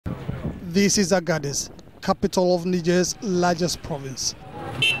This is Agadez, capital of Niger's largest province.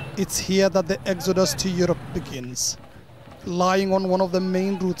 It's here that the exodus to Europe begins. Lying on one of the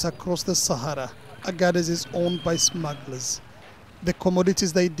main routes across the Sahara, Agadez is owned by smugglers. The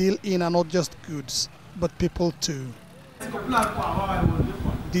commodities they deal in are not just goods, but people too.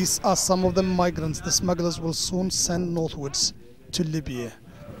 These are some of the migrants the smugglers will soon send northwards to Libya.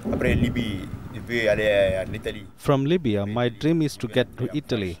 From Libya, my dream is to get to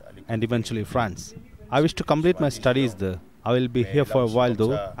Italy and eventually France. I wish to complete my studies there. I will be here for a while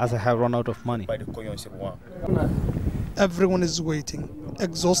though, as I have run out of money. Everyone is waiting,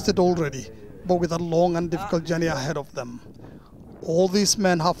 exhausted already, but with a long and difficult journey ahead of them. All these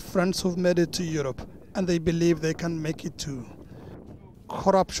men have friends who've made it to Europe, and they believe they can make it too.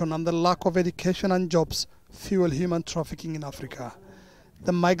 Corruption and the lack of education and jobs fuel human trafficking in Africa.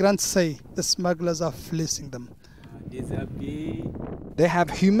 The migrants say the smugglers are fleecing them. They have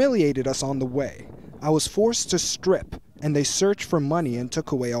humiliated us on the way. I was forced to strip, and they searched for money and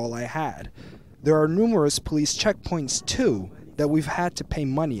took away all I had. There are numerous police checkpoints too that we've had to pay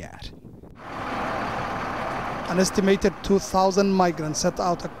money at. An estimated 2,000 migrants set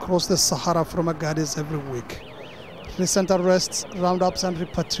out across the Sahara from Agadez every week. Recent arrests, roundups and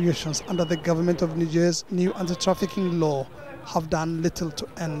repatriations under the government of Niger's new anti-trafficking law have done little to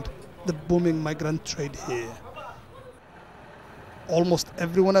end the booming migrant trade here. Almost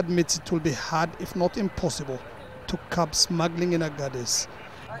everyone admits it will be hard, if not impossible, to curb smuggling in Agadez.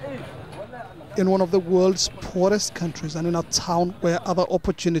 In one of the world's poorest countries and in a town where other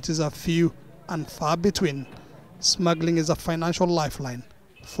opportunities are few and far between, smuggling is a financial lifeline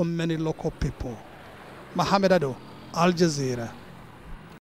for many local people. Mohammed, Adow, Al Jazeera.